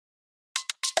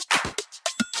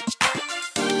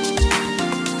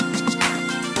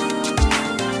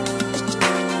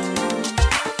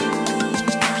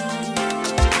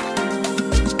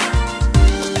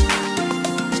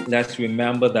Let's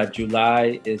remember that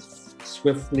July is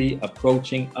swiftly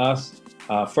approaching us.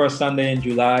 First Sunday in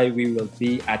July, we will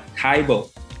be at Cayman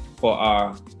for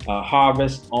our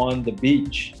Harvest on the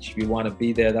Beach. If you want to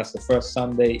be there, that's the first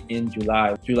Sunday in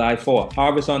July, July 4th.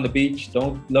 Harvest on the Beach.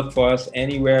 Don't look for us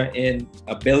anywhere in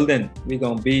a building. We're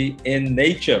going to be in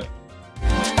nature.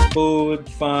 Food,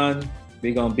 fun.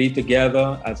 We're going to be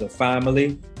together as a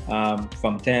family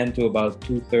from 10 to about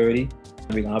 2:30.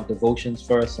 We're going to have devotions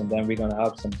first, and then we're going to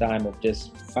have some time of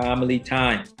just family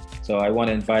time. So I want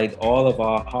to invite all of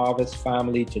our Harvest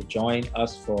family to join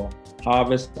us for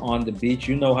Harvest on the Beach.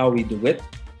 You know how we do it.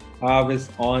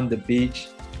 Harvest on the Beach,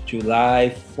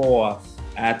 July 4th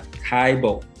at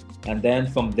Cayman. And then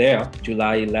from there,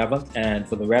 July 11th, and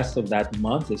for the rest of that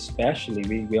month especially,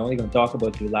 we're only going to talk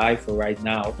about July for right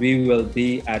now. We will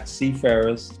be at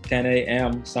Seafarers, 10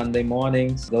 a.m. Sunday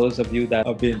mornings. Those of you that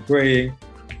have been praying,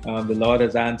 the Lord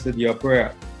has answered your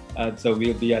prayer. And so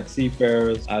we'll be at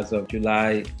Seafarers as of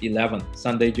July 11th,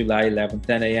 Sunday, July 11th,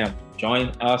 10 a.m. Join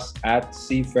us at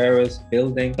Seafarers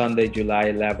Building, Sunday, July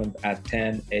 11th at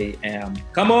 10 a.m.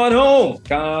 Come on home.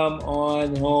 Come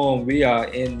on home. We are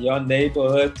in your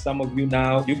neighborhood. Some of you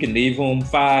now, you can leave home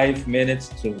 5 minutes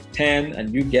to 10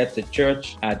 and you get to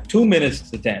church at 2 minutes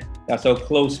to 10. That's how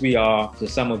close we are to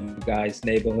some of you guys'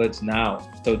 neighborhoods now.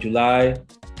 So July,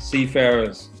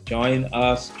 Seafarers. Join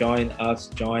us, join us,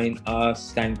 join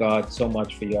us. Thank God so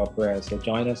much for your prayers. So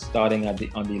join us starting on the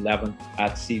 11th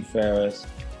at Seafarers.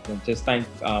 And just thank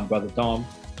Brother Tom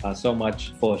so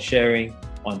much for sharing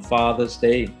on Father's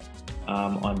Day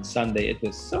on Sunday. It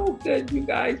was so good. You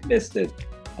guys missed it.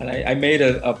 And I made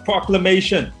a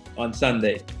proclamation on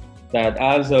Sunday that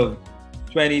as of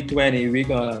 2020, we're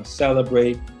going to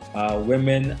celebrate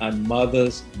Women and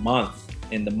Mothers Month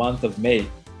in the month of May.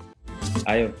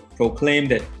 I have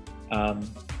proclaimed it.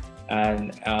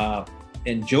 And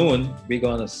in June, we're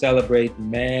going to celebrate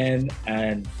Men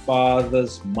and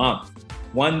Fathers Month.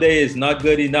 One day is not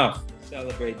good enough to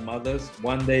celebrate mothers.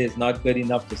 One day is not good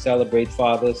enough to celebrate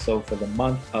fathers. So for the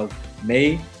month of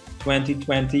May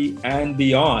 2020 and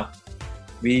beyond,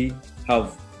 we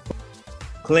have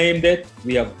claimed it.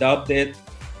 We have dubbed it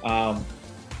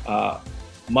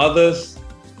Mothers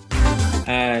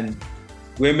and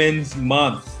Women's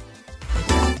Month.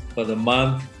 For the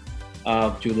month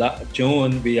of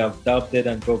June, we have dubbed it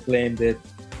and proclaimed it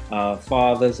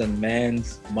Fathers and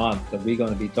Men's Month. So we're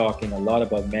going to be talking a lot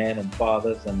about men and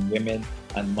fathers and women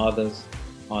and mothers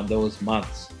on those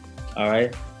months. All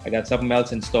right. I got something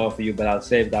else in store for you, but I'll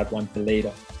save that one for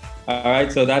later. All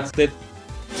right. So that's it